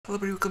Hello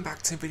everybody, welcome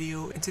back to the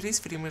video. In today's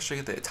video, I'm going to show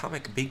you the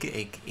atomic big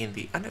egg in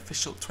the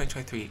Unofficial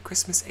 2023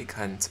 Christmas Egg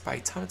Hunt by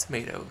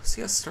TumTomat0.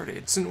 So yeah,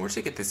 started. So in order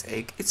to get this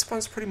egg, it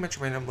spawns pretty much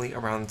randomly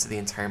around the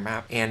entire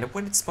map, and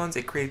when it spawns,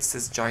 it creates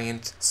this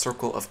giant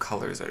circle of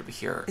colors right over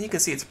here. And you can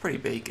see it's pretty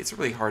big, it's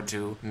really hard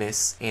to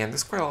miss, and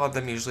there's quite a lot of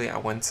them usually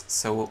at once,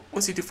 so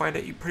once you do find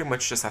it, you pretty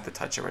much just have to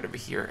touch it right over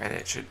here, and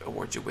it should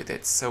award you with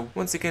it. So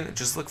once again,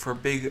 just look for a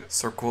big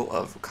circle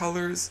of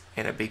colors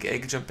and a big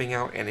egg jumping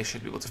out, and you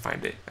should be able to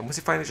find it. And once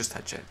you find it, just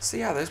touch it. So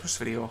yeah, that's much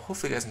video.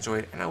 Hopefully you guys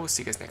enjoyed, and I will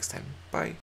see you guys next time. Bye.